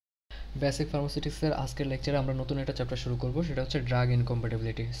Basic ফার্মাসিউটিক্সের আজকের লেকচারে আমরা নতুন একটা চ্যাপ্টার শুরু করব, সেটা হচ্ছে drug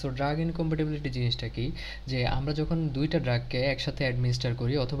incompatibility. So drug incompatibility জিনিসটা কি, যে আমরা যখন দুইটা ড্রাগকে একসাথে অ্যাডমিনিস্টার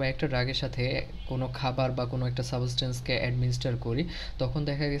করি অথবা একটা ড্রাগের সাথে কোনো খাবার বা কোনো একটা সাবস্টেন্সকে অ্যাডমিনিস্টার করি, তখন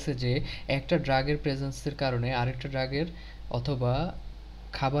দেখা গেছে যে একটা ড্রাগের প্রেজেন্সের কারণে আরেকটা ড্রাগের অথবা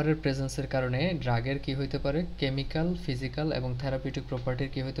খাবারের প্রেজেন্সের কারণে ড্রাগের কি হতে পারে, কেমিক্যাল, ফিজিক্যাল এবং থেরাপিউটিক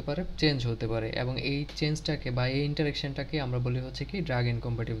প্রপার্টির কি হতে পারে, চেঞ্জ হতে পারে। এবং এই চেঞ্জটাকে বা এই ইন্টারেকশনটাকে আমরা বলি হচ্ছে কি ড্রাগ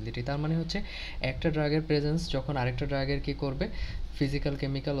ইনকম্প্যাটিবিলিটি। তার মানে হচ্ছে একটা ড্রাগের প্রেজেন্স যখন আরেকটা ড্রাগের কি করবে, ফিজিক্যাল,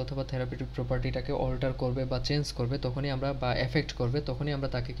 কেমিক্যাল অথবা থেরাপিউটিক প্রপার্টিটাকে অল্টার করবে বা চেঞ্জ করবে, তখনই আমরা বা এফেক্ট করবে, তখনই আমরা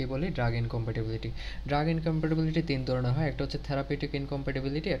তাকে কি বলি, ড্রাগ ইনকম্প্যাটিবিলিটি। ড্রাগ ইনকম্প্যাটিবিলিটি তিন ধরনের হয়, একটা হচ্ছে থেরাপিউটিক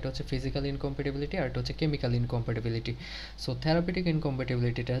ইনকম্প্যাটিবিলিটি, একটা হচ্ছে ফিজিক্যাল ইনকম্প্যাটিবিলিটি, আর একটা হচ্ছে কেমিক্যাল ইনকম্প্যাটিবিলিটি। সো থেরাপিউটিক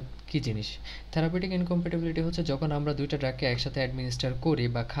ইনকম্প্যাটিবিলিটিটা কী জিনিস? থেরাপিউটিক ইনকম্প্যাটিবিলিটি হচ্ছে যখন আমরা দুইটা ড্রাগকে একসাথে অ্যাডমিনিস্টার করি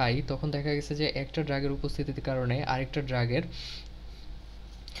বা খাই, তখন দেখা গেছে যে একটা ড্রাগের উপস্থিতির কারণে আরেকটা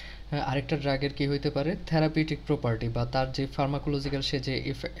ড্রাগের কী হইতে পারে, থেরাপিউটিক প্রপার্টি বা তার যে ফার্মাকোলজিক্যাল সে যে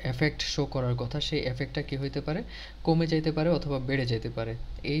এফেক্ট শো করার কথা, সেই এফেক্টটা কী হইতে পারে, কমে যাইতে পারে অথবা বেড়ে যেতে পারে।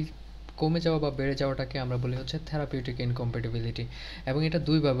 এই কমে যাওয়া বা বেড়ে যাওয়াটাকে আমরা বলি হচ্ছে থেরাপিউটিক ইনকম্প্যাটিবিলিটি। এবং এটা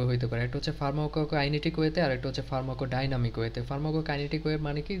দুইভাবে হইতে পারে, একটা হচ্ছে ফার্মাকোকাইনেটিক ওয়েতে আর একটা হচ্ছে ফার্মাকোডাইনামিক ওয়েতে। ফার্মাকোকাইনেটিক ওয়ে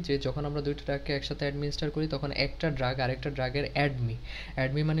মানে কি, যে যখন আমরা দুইটা ড্রাগকে একসাথে অ্যাডমিনিস্টার করি তখন একটা ড্রাগ আরেকটা ড্রাগের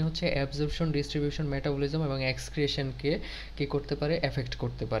অ্যাডমি মানে হচ্ছে অ্যাবজর্পশন, ডিস্ট্রিবিউশন, মেটাবলিজম এবং এক্সক্রিয়েশনকে কী করতে পারে, এফেক্ট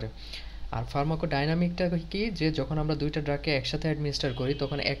করতে পারে। আর ফার্মাকোডাইনামিকটা কি, যে যখন আমরা দুইটা ড্রাগকে একসাথে অ্যাডমিনিস্টার করি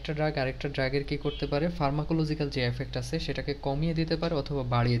তখন একটা ড্রাগ আরেকটা ড্রাগের কী করতে পারে, ফার্মাকোলজিক্যাল যে এফেক্ট আছে সেটাকে কমিয়ে দিতে পারে অথবা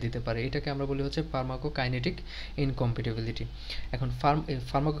বাড়িয়ে দিতে পারে। এটাকে আমরা বলি হচ্ছে ফার্মাকোকাইনেটিক ইনকম্প্যাটিবিলিটি। এখন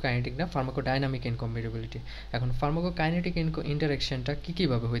ফার্মাকোকাইনেটিক না, ফার্মাকোডাইনামিক ইনকম্প্যাটিবিলিটি। এখন ফার্মাকোকাইনেটিক ইন্টারাকশনটা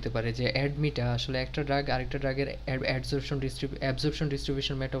কীভাবে হইতে পারে, যে অ্যাডমিটা আসলে একটা ড্রাগ আরেকটা ড্রাগের অ্যাবজর্পশন,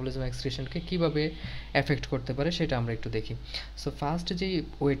 ডিস্ট্রিবিউশন, মেটাবলিজম, এক্সক্রিয়েশনকে কীভাবে এফেক্ট করতে পারে সেটা আমরা একটু দেখি। সো ফার্স্ট যেই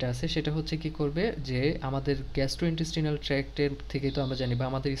ওয়েটা আছে সেটা হচ্ছে কি করবে, যে আমাদের গ্যাস্ট্রোইন্টেস্টিনাল ট্র্যাক্টের থেকে তো আমরা জানি, বা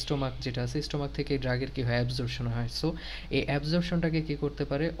আমাদের স্টোমাক যেটা আছে, স্টোমাক থেকে ড্রাগের কী হয়, অ্যাবজর্পশন হয়। সো এই অ্যাবজর্পশনটাকে কী করতে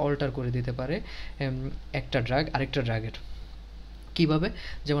পারে, অল্টার করে দিতে পারে একটা ড্রাগ আরেকটা ড্রাগের। কীভাবে?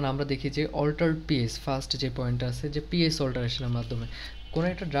 যেমন আমরা দেখি যে অল্টার্ড পিএস, ফার্স্ট যে পয়েন্টটা আছে, যে পিএস অল্টারেশনের মাধ্যমে কোনো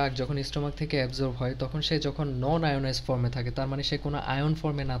একটা ড্রাগ যখন স্টোমাক থেকে অ্যাবজর্ব হয় তখন সে যখন নন আয়োনাইজ ফর্মে থাকে, তার মানে সে কোনো আয়ন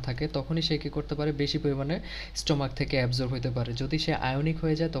ফর্মে না থাকে, তখনই সে কী করতে পারে, বেশি পরিমাণে স্টোমাক থেকে অ্যাবজর্ব হতে পারে। যদি সে আয়নিক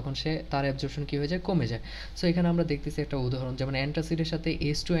হয়ে যায় তখন তার অ্যাবজর্পশন কী হয়ে যায়, কমে যায়। সো এখানে আমরা দেখতেছি একটা উদাহরণ, যেমন অ্যান্টাসিডের সাথে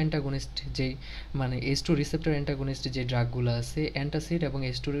H2 অ্যান্টাগনিস্ট যেই, মানে H2 রিসেপ্টর অ্যান্টাগনিস্ট যে ড্রাগগুলো আছে, অ্যান্টাসিড এবং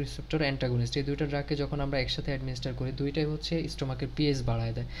H2 রিসেপ্টর অ্যান্টাগনিস্ট, এই দুইটা ড্রাগকে যখন আমরা একসাথে অ্যাডমিনিস্টার করি, দুইটাই হচ্ছে স্টোমাকের পিএইচ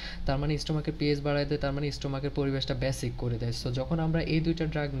বাড়ায় দেয়। তার মানে স্টোমাকের পিএইচ বাড়ায় দেয়, তার মানে স্টোমাকের পরিবেশটা বেসিক করে দেয়। সো যখন আমরা এই দুইটা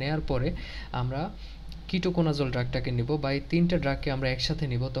ড্রাগ নেওয়ার পরে আমরা কিটোকোনাজল ড্রাগটাকে নিব, বা এই তিনটা ড্রাগকে আমরা একসাথে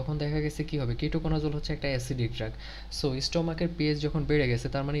নিব, তখন দেখা গেছে কি হবে, কিটোকোনাজল হচ্ছে একটা অ্যাসিডিক ড্রাগ। সো স্টোমাকের পিএইচ যখন বেড়ে গেছে,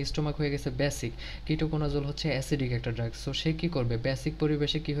 তার মানে স্টোমাক হয়ে গেছে বেসিক, কিটোকোনাজল হচ্ছে অ্যাসিডিক একটা ড্রাগ। সো সে কী করবে, বেসিক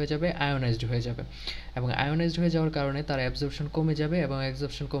পরিবেশে কী হয়ে যাবে, আয়োনাইজড হয়ে যাবে। এবং আয়োনাইজড হয়ে যাওয়ার কারণে তার অ্যাবজর্পশন কমে যাবে, এবং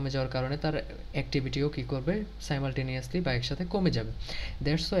অ্যাবজর্পশন কমে যাওয়ার কারণে তার অ্যাক্টিভিটিও কী করবে, সাইমালটেনিয়াসলি বা একসাথে কমে যাবে।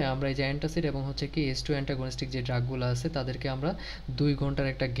 দ্যাটস ওয়াই আমরা এই যে অ্যান্টাসিড এবং হচ্ছে কি H2 অ্যান্টাগনিস্টিক যে ড্রাগগুলো আছে তাদেরকে আমরা 2 ঘন্টার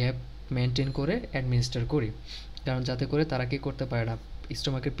একটা গ্যাপ মেনটেন করে অ্যাডমিনিস্টার করি, কারণ যাতে করে তারা কী করতে পারে না,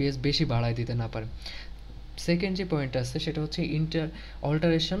 স্টোমাকের পিএইচ বেশি বাড়ায় দিতে না পারে। সেকেন্ড যে পয়েন্ট আছে সেটা হচ্ছে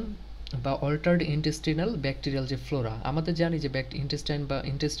অল্টারেশন বা অল্টার্ড ইন্টেস্টিনাল ব্যাকটেরিয়াল যে ফ্লোরা। আমাদের জানি যে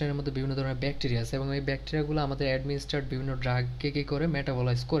ইন্টেস্টাইনের মধ্যে বিভিন্ন ধরনের ব্যাকটেরিয়া আছে, এবং এই ব্যাকটেরিয়াগুলো আমাদের অ্যাডমিনিস্টার্ড বিভিন্ন ড্রাগকে কী করে,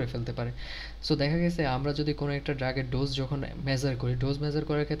 মেটাবলাইজ করে ফেলতে পারে। সো দেখা গেছে আমরা যদি কোনো একটা ড্রাগের ডোজ যখন মেজার করি, ডোজ মেজার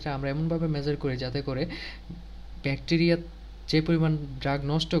করার ক্ষেত্রে আমরা এমনভাবে মেজার করি যাতে করে ব্যাকটেরিয়া যে পরিমাণ ড্রাগ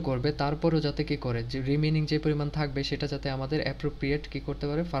নষ্ট করবে তারপরেও যাতে কী করে, যে রিমেনিং যে পরিমাণ থাকবে সেটা যাতে আমাদের অ্যাপ্রোপ্রিয়েট কী করতে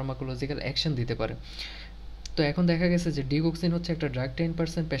পারে, ফার্মাকোলজিক্যাল অ্যাকশন দিতে পারে। তো এখন দেখা গেছে যে ডিগক্সিন হচ্ছে একটা ড্রাগ,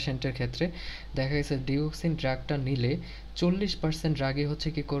 10% পেশেন্টের ক্ষেত্রে দেখা গেছে ডিগক্সিন ড্রাগটা নিলে 40% ড্রাগই হচ্ছে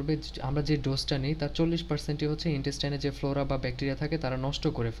কী করবে, আমরা যে ডোজটা নিই তার 40%ই হচ্ছে ইন্টেস্টাইনে যে ফ্লোরা বা ব্যাকটেরিয়া থাকে তারা নষ্ট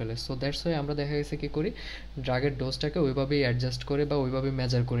করে ফেলে। সো দ্যাটস ওয়াই আমরা দেখা গেছে কী করি, ড্রাগের ডোজটাকে ওইভাবেই অ্যাডজাস্ট করে বা ওইভাবেই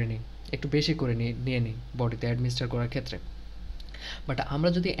মেজার করে নিই, একটু বেশি করে নিয়ে নিই বডিতে অ্যাডমিনিস্টার করার ক্ষেত্রে। বাট আমরা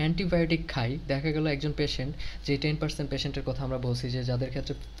যদি অ্যান্টিবায়োটিক খাই, দেখা গেল একজন পেশেন্ট, যে 10% পেশেন্টের কথা আমরা বলছি, যে যাদের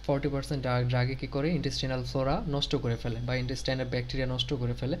ক্ষেত্রে 40% ড্রাগে কী করে, ইন্টেস্টিনাল ফ্লোরা নষ্ট করে ফেলে বা ইন্টেস্টাইনের ব্যাকটেরিয়া নষ্ট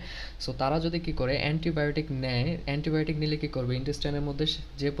করে ফেলে। সো তারা যদি কী করে, অ্যান্টিবায়োটিক নেয়, অ্যান্টিবায়োটিক নিলে কী করবে, ইন্টেস্টাইনের মধ্যে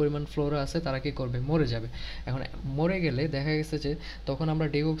যে পরিমাণ ফ্লোরা আছে তারা কী করবে, মরে যাবে। এখন মরে গেলে দেখা গেছে যে তখন আমরা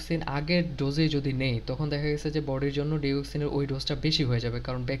ডিগক্সিন আগের ডোজেই যদি নেই, তখন দেখা গেছে যে বডির জন্য ডিগক্সিনের ওই ডোজটা বেশি হয়ে যাবে,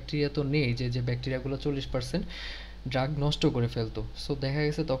 কারণ ব্যাকটেরিয়া তো নেই, যে ব্যাকটেরিয়াগুলো 40% ড্রাগ নষ্ট করে ফেলতো। সো দেখা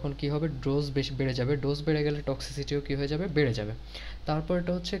গেছে তখন কী হবে, ডোজ বেশি বেড়ে যাবে, ডোজ বেড়ে গেলে টক্সিসিটিও কী হয়ে যাবে, বেড়ে যাবে।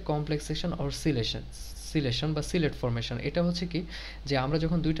 তারপরটা হচ্ছে কমপ্লেক্সেশন অর সিলেকশন বা সিলেট ফরমেশন। এটা হচ্ছে কি যে আমরা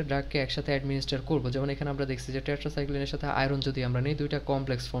যখন দুইটা ড্রাগকে একসাথে অ্যাডমিনিস্টার করব, যেমন এখানে আমরা দেখছি যে টেট্রাসাইক্লিনের সাথে আয়রন যদি আমরা নিই, দুইটা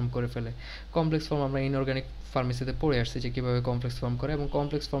কমপ্লেক্স ফর্ম করে ফেলে। কমপ্লেক্স ফর্ম আমরা ইনঅর্গানিক ফার্মেসিতে পড়ে আসছি যে কীভাবে কমপ্লেক্স ফর্ম করে, এবং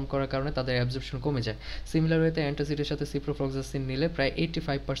কমপ্লেক্স ফর্ম করার কারণে তাদের অ্যাবজর্পশন কমে যায়। সিমিলার ওয়েতে অ্যান্টাসিডের সাথে সিপ্রোফ্লক্সাসিন নিলে প্রায়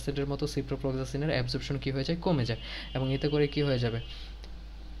 85%-এর মতো সিপ্রোফ্লক্সাসিনের অ্যাবজর্পশন কী হয়ে যায়, কমে যায়, এবং এতে করে কী হয়ে যাবে,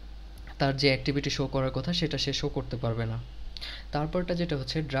 তার যে অ্যাক্টিভিটি শো করার কথা সেটা সে শো করতে পারবে না। তারপরটা যেটা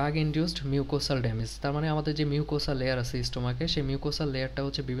হচ্ছে ড্রাগ ইনডিউসড মিউকোসাল ড্যামেজ। তার মানে আমাদের যে মিউকোসাল লেয়ার আছে স্টোমাকে, সেই মিউকোসাল লেয়ারটা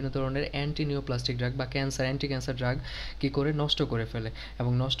হচ্ছে বিভিন্ন ধরনের অ্যান্টি নিওপ্লাস্টিক ড্রাগ বা অ্যান্টি ক্যান্সার ড্রাগ কী করে নষ্ট করে ফেলে,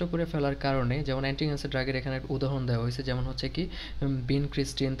 এবং নষ্ট করে ফেলার কারণে যেমন অ্যান্টি ক্যান্সার ড্রাগের এখানে উদাহরণ দেওয়া হয়েছে, যেমন হচ্ছে কি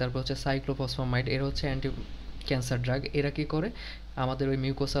বিনক্রিস্টিন, তারপর হচ্ছে সাইক্লোফসফামাইড, এরা হচ্ছে অ্যান্টি ক্যান্সার ড্রাগ। এরা কী করে আমাদের ওই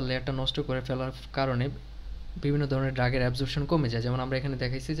মিউকোসাল লেয়ারটা নষ্ট করে ফেলার কারণে বিভিন্ন ধরনের ড্রাগের অ্যাবজর্পশন কমে যায়। যেমন আমরা এখানে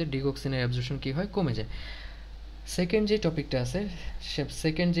দেখাইছি যে ডিগক্সিনের অ্যাবজর্পশন কী হয়, কমে যায়। সেকেন্ড যে টপিকটা আছে,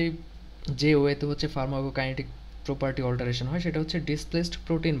 সেকেন্ড যে ওয়েতে হচ্ছে ফার্মাকোকাইনেটিক প্রপার্টি অল্টারেশন হয়, সেটা হচ্ছে ডিসপ্লেসড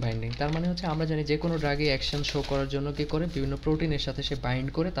প্রোটিন বাইন্ডিং। তার মানে হচ্ছে আমরা জানি যে কোনো ড্রাগে অ্যাকশন শো করার জন্য কী করে, বিভিন্ন প্রোটিনের সাথে সে বাইন্ড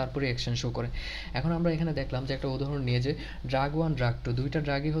করে তারপরে অ্যাকশন শো করে। এখন আমরা এখানে দেখলাম যে একটা উদাহরণ নিয়ে যে ড্রাগ 1 ড্রাগ 2 দুইটা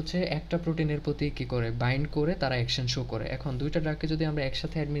ড্রাগই হচ্ছে একটা প্রোটিনের প্রতি কী করে বাইন্ড করে তারা অ্যাকশন শো করে। এখন দুইটা ড্রাগকে যদি আমরা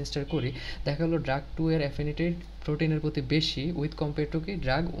একসাথে অ্যাডমিনিস্টার করি, দেখা গেলো ড্রাগ 2 এর অ্যাফিনিটি প্রোটিনের প্রতি বেশি উইথ কম্পেয়ার টু কি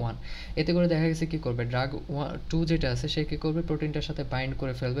ড্রাগ 1। এতে করে দেখা গেছে কী করবে, ড্রাগ 2 যেটা আছে সে কী করবে, প্রোটিনটার সাথে বাইন্ড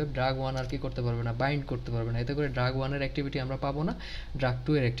করে ফেলবে, ড্রাগ 1 আর কি করতে পারবে না, বাইন্ড করতে পারবে না। এতে করে ড্রাগ 1 এর অ্যাক্টিভিটি আমরা পাবো না, ড্রাগ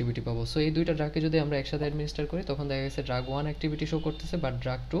 2 এর অ্যাক্টিভিটি পাবো। সো এই দুইটা ড্রাগকে যদি আমরা একসাথে অ্যাডমিনিস্টার করি, তখন দেখা গেছে ড্রাগ 1 অ্যাক্টিভিটি শো করতেছে বাট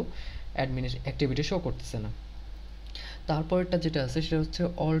ড্রাগ 2 অ্যাক্টিভিটি শো করতেছে না। তারপরটা যেটা আছে সেটা হচ্ছে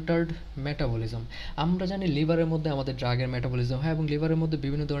অল্টার্ড মেটাবলিজম। আমরা জানি লিভারের মধ্যে আমাদের ড্রাগের মেটাবলিজম হয়, এবং লিভারের মধ্যে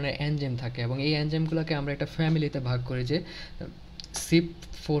বিভিন্ন ধরনের এনজাইম থাকে, এবং এই এনজাইমগুলোকে আমরা একটা ফ্যামিলিতে ভাগ করি, যে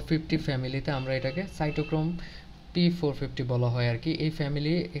CYP450 ফ্যামিলিতে আমরা এটাকে সাইটোক্রোম P450 বলা হয় আর কি। এই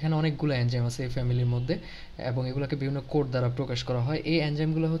ফ্যামিলি, এখানে অনেকগুলো এনজাইম আছে এই ফ্যামিলির মধ্যে, এবং এগুলোকে বিভিন্ন কোড দ্বারা প্রকাশ করা হয়। এই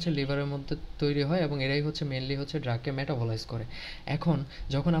এনজাইমগুলো হচ্ছে লিভারের মধ্যে তৈরি হয়, এবং এরাই হচ্ছে মেনলি হচ্ছে ড্রাগকে মেটাবলাইজ করে। এখন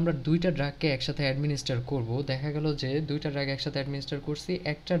যখন আমরা দুইটা ড্রাগকে একসাথে অ্যাডমিনিস্টার করব, দেখা গেল যে দুইটা ড্রাগ একসাথে অ্যাডমিনিস্টার করছি,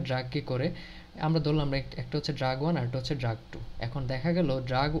 একটা ড্রাগ কী করে, আমরা ধরলাম একটা হচ্ছে ড্রাগ 1 আর একটা হচ্ছে ড্রাগ 2। এখন দেখা গেল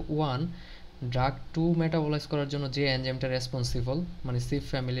ড্রাগ 2 মেটাবলাইজ করার জন্য যে এনজাইমটা রেসপন্সিবল, মানে সিপ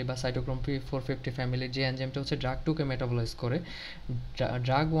ফ্যামিলি বা সাইটোক্রোম P450 ফ্যামিলির যে এনজাইমটা হচ্ছে ড্রাগ 2কে মেটাবলাইজ করে,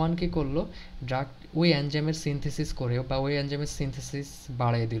 ড্রাগ 1 কী করলো, ওই এনজাইমের সিনথেসিস করে বা ওই এনজাইমের সিনথেসিস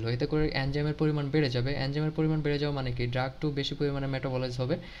বাড়িয়ে দিল। এতে করে এনজাইমের পরিমাণ বেড়ে যাবে। এনজাইমের পরিমাণ বেড়ে যাওয়া মানে কি, ড্রাগ 2 বেশি পরিমাণে মেটাবলাইজ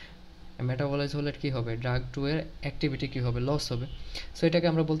হবে। মেটাবলাইজ হলে কী হবে, ড্রাগ 2 এর অ্যাক্টিভিটি কী হবে, লস হবে। সো এটাকে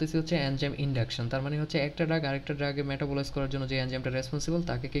আমরা বলতেছি হচ্ছে এনজাইম ইন্ডাকশন। তার মানে হচ্ছে একটা ড্রাগ আরেকটা ড্রাগে মেটাবলাইজ করার জন্য যে এনজাইমটা রেসপন্সিবল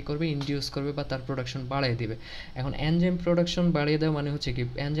তাকে কী করবে, ইনডিউস করবে বা তার প্রোডাকশন বাড়িয়ে দিবে। এখন এনজাইম প্রোডাকশন বাড়িয়ে দেওয়া মানে হচ্ছে কি,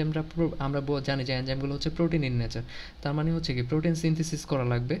 এনজাইমটা আমরা জানি যে এনজাইমগুলো হচ্ছে প্রোটিন ইন নেচার। তার মানে হচ্ছে কি, প্রোটিন সিনথেসিস করা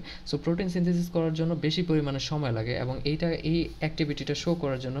লাগবে। সো প্রোটিন সিনথেসিস করার জন্য বেশি পরিমাণে সময় লাগে, এবং এই অ্যাক্টিভিটিটা শো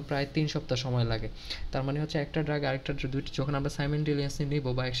করার জন্য প্রায় 3 সপ্তাহ সময় লাগে। তার মানে হচ্ছে একটা ড্রাগ আরেকটা দুইটি যখন আমরা সাইমেন্টেনিয়াসলি নিব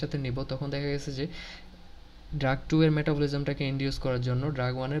বা একসাথে নিব, তখন দেখা গেছে যে ড্রাগ 2 এর মেটাবলিজমটাকে ইনডিউস করার জন্য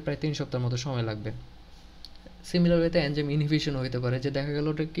ড্রাগ 1 এর প্রায় 3 সপ্তাহের মতো সময় লাগবে। সিমিলার ওয়েতে এনজাইম ইনহিবিশন হতে পারে, যে দেখা গেল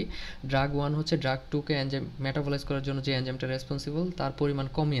ওটা কি, ড্রাগ 1 হচ্ছে ড্রাগ 2কে এনজাইম মেটাবলাইজ করার জন্য যে এনজাইমটা রেসপন্সিবল তার পরিমাণ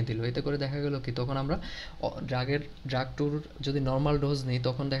কমিয়ে দিল। এতে করে দেখা গেল কি, তখন আমরা ড্রাগ 2 যদি নর্মাল ডোজ নিই,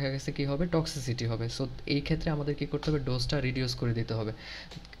 তখন দেখা গেছে কি হবে, টক্সিসিটি হবে। সো এই ক্ষেত্রে আমাদের কী করতে হবে, ডোজটা রিডিউস করে দিতে হবে,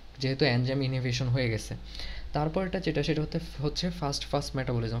 যেহেতু এনজাইম ইনহিবিশন হয়ে গেছে। তারপরটা যেটা সেটা হচ্ছে ফাস্ট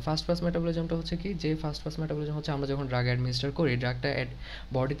মেটাবলিজম। ফাস্ট মেটাবলিজমটা হচ্ছে কি, যে ফাস্ট মেটাবলিজম হচ্ছে আমরা যখন ড্রাগ অ্যাডমিনিস্টার করি, ড্রাগটা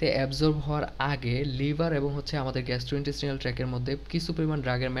বডিতে অ্যাবজর্ব হওয়ার আগে লিভার এবং হচ্ছে আমাদের গ্যাস্ট্রোইন্টেস্টিনাল ট্র্যাকের মধ্যে কিছু পরিমাণ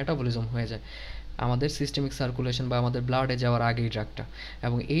ড্রাগের মেটাবলিজম হয়ে যায় আমাদের সিস্টেমিক সার্কুলেশন বা আমাদের ব্লাডে যাওয়ার আগেই ড্রাগটা,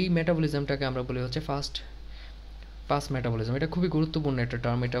 এবং এই মেটাবলিজমটাকে আমরা বলি হচ্ছে ফাস্ট মেটাবলিজম। এটা খুবই গুরুত্বপূর্ণ একটা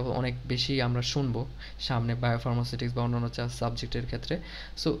টার্ম, এটা অনেক বেশি আমরা শুনবো সামনে বায়োফার্মাসিউটিক্স বা অন্যান্য সাবজেক্টের ক্ষেত্রে।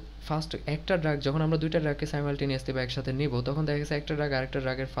 সো একটা ড্রাগ যখন আমরা দুইটা ড্রাগকে সাইমালটেনিয়াসলি বা একসাথে নিব, তখন দেখা গেছে একটা ড্রাগ আরেকটা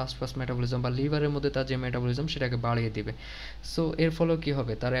ড্রাগের ফাস্ট মেটাবলিজম বা লিভারের মধ্যে তার যে মেটাবলিজম সেটাকে বাড়িয়ে দিবে। সো এর ফলেও কী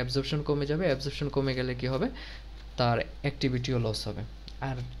হবে, তার অ্যাবজর্পশন কমে যাবে। অ্যাবজর্পশন কমে গেলে কী হবে, তার অ্যাক্টিভিটিও লস হবে।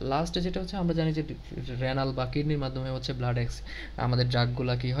 আর লাস্টে যেটা হচ্ছে, আমরা জানি যে রেনাল বা কিডনির মাধ্যমে হচ্ছে আমাদের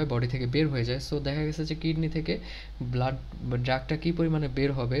ড্রাগগুলো কী হয়, বডি থেকে বের হয়ে যায়। সো দেখা গেছে যে কিডনি থেকে ড্রাগটা কী পরিমাণে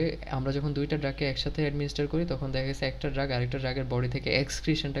বের হবে, আমরা যখন দুইটা ড্রাগকে একসাথে অ্যাডমিনিস্টার করি, তখন দেখা গেছে একটা ড্রাগ আরেকটা ড্রাগের বডি থেকে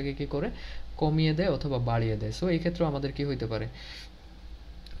এক্সক্রিশনটাকে কী করে, কমিয়ে দেয় অথবা বাড়িয়ে দেয়। সো এই ক্ষেত্রেও আমাদের কী হইতে পারে,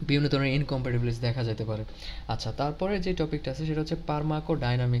 বিভিন্ন ধরনের ইনকম্প্যাটিবিলিটিস দেখা যেতে পারে। আচ্ছা, তারপরে যে টপিকটা আছে সেটা হচ্ছে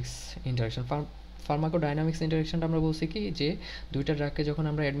ফার্মাকোডাইনামিক্স ইন্টারাকশন। ফার্মাকোডাইনামিক্স ইন্টারেকশনটা আমরা বলছি কি যে দুইটা ড্রাগকে যখন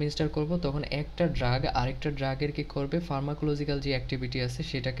আমরা অ্যাডমিনিস্টার করব তখন একটা ড্রাগ আরেকটা ড্রাগের কি করবে ফার্মাকোলজিক্যাল যে অ্যাক্টিভিটি আছে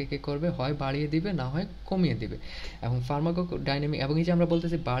সেটাকে কি করবে হয় বাড়িয়ে দিবে না হয় কমিয়ে দিবে। এবং ফার্মাকোডাইনামিক এবং এই যে আমরা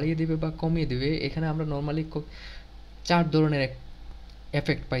বলতেছি বাড়িয়ে দিবে বা কমিয়ে দিবে, এখানে আমরা নর্মালি 4 ধরনের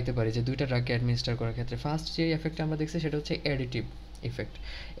এফেক্ট পাইতে পারি যে দুইটা ড্রাগকে অ্যাডমিনিস্টার করার ক্ষেত্রে। ফার্স্ট যে এফেক্টটা আমরা দেখছি সেটা হচ্ছে অ্যাডিটিভ ইফেক্ট।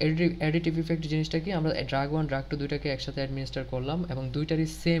 অ্যাডিটিভ ইফেক্ট জিনিসটা কি, আমরা ড্রাগ 1 ড্রাগ 2 দুইটাকে একসাথে অ্যাডমিনিস্টার করলাম এবং দুইটারই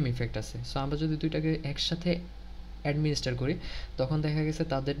সেম ইফেক্ট আছে। সো আমরা যদি দুইটাকে একসাথে অ্যাডমিনিস্টার করি তখন দেখা গেছে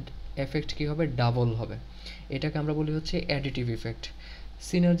তাদের এফেক্ট কি হবে, ডাবল হবে। এটাকে আমরা বলি হচ্ছে অ্যাডিটিভ ইফেক্ট।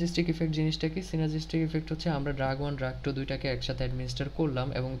 সিনার্জিস্টিক ইফেক্ট জিনিসটা কি, সিনার্জিস্টিক ইফেক্ট হচ্ছে আমরা ড্রাগ 1 ড্রাগ 2 দুইটাকে একসাথে অ্যাডমিনিস্টার করলাম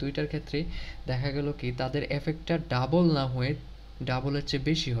এবং দুইটার ক্ষেত্রেই দেখা গেল কি তাদের এফেক্টটা ডাবল না হয়ে ডাবলের চেয়ে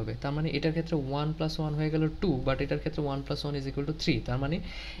বেশি হবে। তার মানে এটার ক্ষেত্রে 1 + 1 হয়ে গেল 2, বাট এটার ক্ষেত্রে 1 + 1 = 3। তার মানে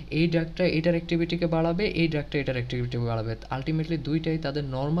এই ড্রাগটা এটার অ্যাক্টিভিটিকে বাড়াবে, এই ড্রাগটা এটার অ্যাক্টিভিটিকে বাড়াবে। আলটিমেটলি দুইটাই তাদের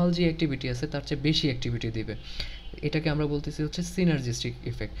নর্মাল যে অ্যাক্টিভিটি আছে তার চেয়ে বেশি অ্যাক্টিভিটি দিবে। এটাকে আমরা বলতেছি হচ্ছে synergistic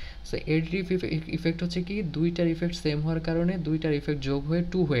effect. So additive effect হচ্ছে কি দুইটার ইফেক্ট সেম হওয়ার কারণে দুইটার ইফেক্ট যোগ হয়ে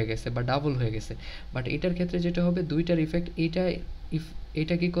 2 হয়ে গেছে বা ডাবল হয়ে গেছে। বাট এটার ক্ষেত্রে যেটা হবে দুইটার ইফেক্ট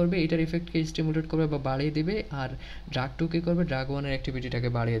এটা কি করবে, এটার ইফেক্টকে স্টিমুলেট করবে বা বাড়িয়ে দিবে, আর ড্রাগ 2 কি করবে, ড্রাগ 1 এর অ্যাক্টিভিটিটাকে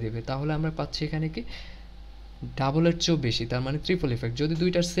বাড়িয়ে দিবে। তাহলে আমরা পাচ্ছি এখানে কি ডাবলের চেয়েও বেশি, তার মানে ট্রিপল ইফেক্ট। যদি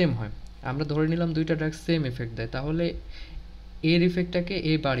দুইটার সেম হয়, আমরা ধরে নিলাম দুইটা ড্রাগ সেম ইফেক্ট দেয়, তাহলে এর ইফেক্টটাকে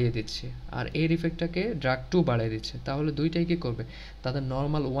এ বাড়িয়ে দিচ্ছে আর এর ইফেক্টটাকে ড্রাগ 2 বাড়িয়ে দিচ্ছে। তাহলে দুইটাই কি করবে, তাদের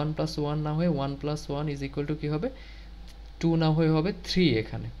নর্মাল 1 + 1 না হয়ে 1 + 1 কি হবে 2 না হয়ে হবে 3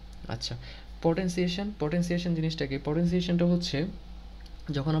 এখানে। আচ্ছা, পটেনসিয়েশন জিনিসটা কি, পটেনসিয়েশনটা হচ্ছে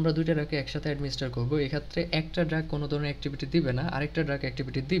যখন আমরা দুইটা ড্রাগকে একসাথে অ্যাডমিনিস্টার করব এক্ষেত্রে একটা ড্রাগ কোনো ধরনের অ্যাক্টিভিটি দিবে না, আরেকটা ড্রাগ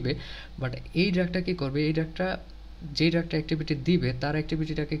অ্যাক্টিভিটি দিবে। বাট এই ড্রাগটা কি করবে, এই ড্রাগটা যেই ড্রাগটা অ্যাক্টিভিটি দিবে তার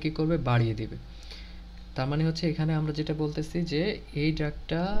অ্যাক্টিভিটিটাকে কি করবে, বাড়িয়ে দিবে। তার মানে হচ্ছে এখানে আমরা যেটা বলতেছি যে এই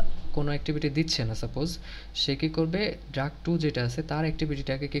ড্রাগটা কোনো অ্যাক্টিভিটি দিচ্ছে না, সাপোজ সে কী করবে, ড্রাগ 2 যেটা আছে তার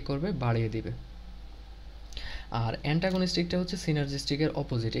অ্যাক্টিভিটিটাকে কী করবে, বাড়িয়ে দিবে। আর অ্যান্টাগনিস্টিকটা হচ্ছে সিনার্জিস্টিকের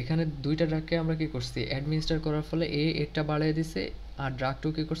অপোজিট। এখানে দুইটা ড্রাগকে আমরা কী করছি, অ্যাডমিনিস্টার করার ফলে এরটা বাড়িয়ে দিছে আর ড্রাগ 2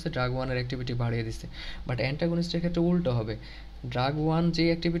 কী করছে, ড্রাগ 1 এর অ্যাক্টিভিটি বাড়িয়ে দিছে। বাট অ্যান্টাগনিস্টের ক্ষেত্রে উল্টো হবে, ড্রাগ 1 যে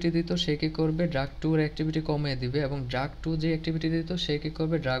অ্যাক্টিভিটি দিত সে কী করবে, ড্রাগ 2 এর অ্যাক্টিভিটি কমিয়ে দিবে, এবং ড্রাগ 2 যে অ্যাক্টিভিটি দিত সে কী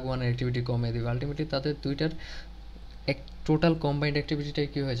করবে, ড্রাগ 1 এর অ্যাক্টিভিটি কমিয়ে দিবে। আলটিমেটলি তাদের দুইটার এক টোটাল কম্বাইন্ড অ্যাক্টিভিটিটাই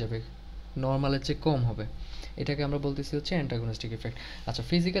কী হয়ে যাবে, নর্মালের চেয়ে কম হবে। এটাকে আমরা বলতেছি হচ্ছে অ্যান্টাগনিস্টিক ইফেক্ট। আচ্ছা,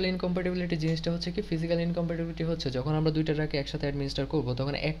 ফিজিক্যাল ইনকম্প্যাটিবিলিটি জিনিসটা হচ্ছে কি, ফিজিক্যাল ইনকম্প্যাটিবিলিটি হচ্ছে যখন আমরা দুইটা ড্রাগকে একসাথে অ্যাডমিনিস্টার করব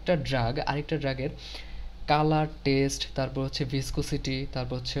তখন একটা ড্রাগ আরেকটা ড্রাগের কালার, টেস্ট, তারপর হচ্ছে ভিসকোসিটি,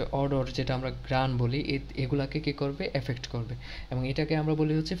 তারপর হচ্ছে অডর যেটা আমরা গ্রান বলি, এগুলাকে কী করবে, এফেক্ট করবে, এবং এটাকে আমরা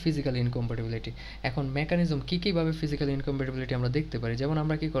বলি হচ্ছে ফিজিক্যাল ইনকম্প্যাটিবিলিটি। এখন মেকানিজম কী কীভাবে ফিজিক্যাল ইনকম্প্যাটিবিলিটি আমরা দেখতে পারি, যেমন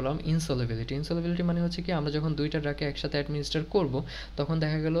আমরা কী করলাম, ইনসলিবিলিটি মানে হচ্ছে কি আমরা যখন দুইটা ড্রাগকে একসাথে অ্যাডমিনিস্টার করব তখন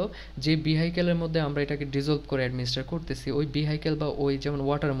দেখা গেল যে বিহাইকেলের মধ্যে আমরা এটাকে ডিজলভ করে অ্যাডমিনিস্টার করতেছি, ওই বিহাইকেল বা ওই যেমন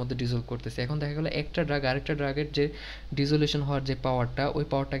ওয়াটারের মধ্যে ডিজলভ করতেছি, এখন দেখা গেলো একটা ড্রাগ আরেকটা ড্রাগের যে ডিজলিউশন হওয়ার যে পাওয়ারটা, ওই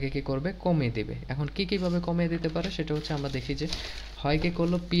পাওয়ারটাকে কী করবে, কমিয়ে দেবে। এখন কী কীভাবে কমিয়ে দিতে পারে সেটা হচ্ছে আমরা দেখি যে হয় কি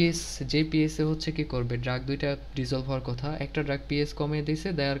করলো, যে পিএসে হচ্ছে কি করবে, ড্রাগ দুইটা ডিজলভ হওয়ার কথা, একটা ড্রাগ পিএস কমিয়ে দিয়েছে,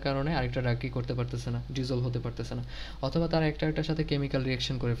 দেওয়ার কারণে আরেকটা ড্রাগ কি করতে পারতেছে না, ডিজলভ হতে পারতেছে না, অথবা তারা একটার সাথে কেমিক্যাল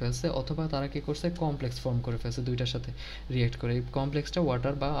রিয়েকশন করে ফেলছে, অথবা তারা কি করছে, কমপ্লেক্স ফর্ম করে ফেলছে দুইটার সাথে রিয়েক্ট করে। এই কমপ্লেক্সটা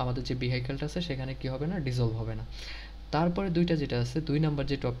ওয়াটার বা আমাদের যে বিহাইকেলটা আছে সেখানে কি হবে না, ডিজলভ হবে না। তারপরে দুইটা যেটা আছে, 2 নাম্বার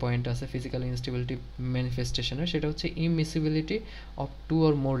যে টপ পয়েন্ট আছে ফিজিক্যাল ইনস্টেবিলিটি ম্যানিফেস্টেশনের, সেটা হচ্ছে ইমিসিবিলিটি অফ 2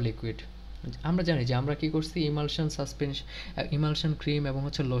 or more লিকুইড। আমরা জানি যে আমরা কি করছি, ইমালশন ক্রিম এবং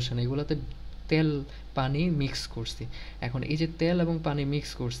হচ্ছে লোশন, এগুলোতে তেল পানি মিক্স করছি। এখন এই যে তেল এবং পানি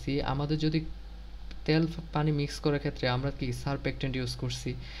মিক্স করছি, আমাদের যদি তেল পানি মিক্স করার ক্ষেত্রে আমরা কি সারফেক্টেন্ট ইউজ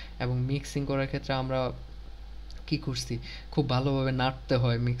করছি, এবং মিক্সিং করার ক্ষেত্রে আমরা কি করছি, খুব ভালোভাবে নাড়তে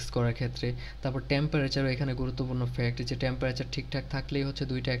হয় মিক্স করার ক্ষেত্রে। তারপর টেম্পারেচারও এখানে গুরুত্বপূর্ণ ফ্যাক্ট, যে টেম্পারেচার ঠিকঠাক থাকলেই হচ্ছে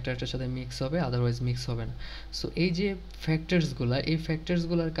দুইটা একটার সাথে মিক্স হবে, আদারওয়াইজ মিক্স হবে না। সো এই যে এই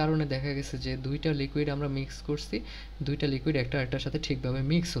ফ্যাক্টরসগুলোর কারণে দেখা গেছে যে দুইটা লিকুইড আমরা মিক্স করছি, দুইটা লিকুইড একটা আরেকটার সাথে ঠিকভাবে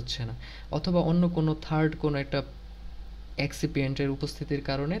মিক্স হচ্ছে না, অথবা অন্য কোনো থার্ড কোনো একটা এক্সিপিয়েন্টের উপস্থিতির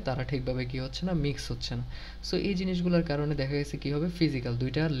কারণে তারা ঠিকভাবে কি হচ্ছে না, মিক্স হচ্ছে না। সো এই জিনিসগুলোর কারণে দেখা গেছে কি হবে, ফিজিক্যাল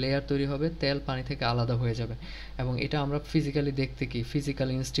দুইটা লেয়ার তৈরি হবে, তেল পানি থেকে আলাদা হয়ে যাবে, এবং এটা আমরা ফিজিক্যালি দেখতে কি ফিজিক্যাল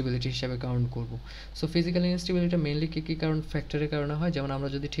ইনস্টেবিলিটি হিসাবে কাউন্ট করব। সো ফিজিক্যাল ইনস্টেবিলিটি মেইনলি কী কী ফ্যাক্টরের কারণে হয়, যেমন আমরা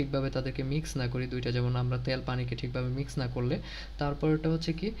যদি ঠিকভাবে তাদেরকে মিক্স না করি দুইটা, যেমন আমরা তেল পানিকে ঠিকভাবে মিক্স না করলে, তারপর এটা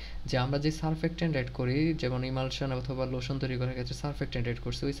হচ্ছে কি যে আমরা যে সারফেক্টেন্ট অ্যাড করি, যেমন ইমালশন অথবা লোশন তৈরি করার ক্ষেত্রে সারফেক্টেন্ট অ্যাড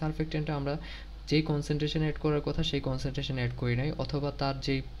করছি, ওই সারফেক্টেন্টটা আমরা যেই কনসেন্ট্রেশন অ্যাড করার কথা সেই কনসেন্ট্রেশন অ্যাড করি নাই, অথবা তার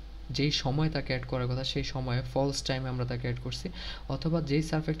যেই যেই সময় তাকে অ্যাড করার কথা সেই সময়ে ফলস টাইমে আমরা তাকে অ্যাড করছি, অথবা যেই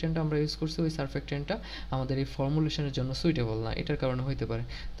সারফেক্টেন্টটা আমরা ইউজ করছি ওই সারফেক্টেন্টটা আমাদের এই ফর্মুলেশনের জন্য সুইটেবল না, এটার কারণে হইতে পারে।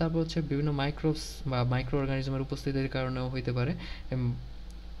 তারপর হচ্ছে বিভিন্ন মাইক্রোবস বা মাইক্রো অর্গানিজমের উপস্থিতির কারণেও হইতে পারে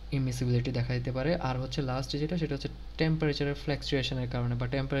ইমিসিবিলিটি দেখা দিতে পারে। আর হচ্ছে লাস্ট যেটা, সেটা হচ্ছে টেম্পারেচারের ফ্ল্যাকচুয়েশনের কারণে বা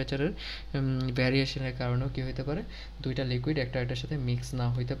টেম্পারেচারের ভ্যারিয়েশনের কারণেও কী হতে পারে, দুইটা লিকুইড একটা এটার সাথে মিক্স না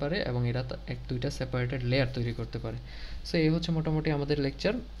হইতে পারে এবং এরা দুইটা সেপারেটেড লেয়ার তৈরি করতে পারে। সো এই হচ্ছে মোটামুটি আমাদের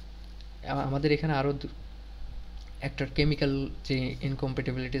লেকচার। আমাদের এখানে আরও একটা কেমিক্যাল যে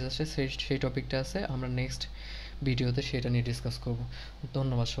ইনকম্প্যাটিবিলিটিস আছে সেই টপিকটা আছে, আমরা নেক্সট ভিডিওতে সেটা নিয়ে ডিসকাস করব।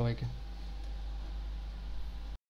 ধন্যবাদ সবাইকে।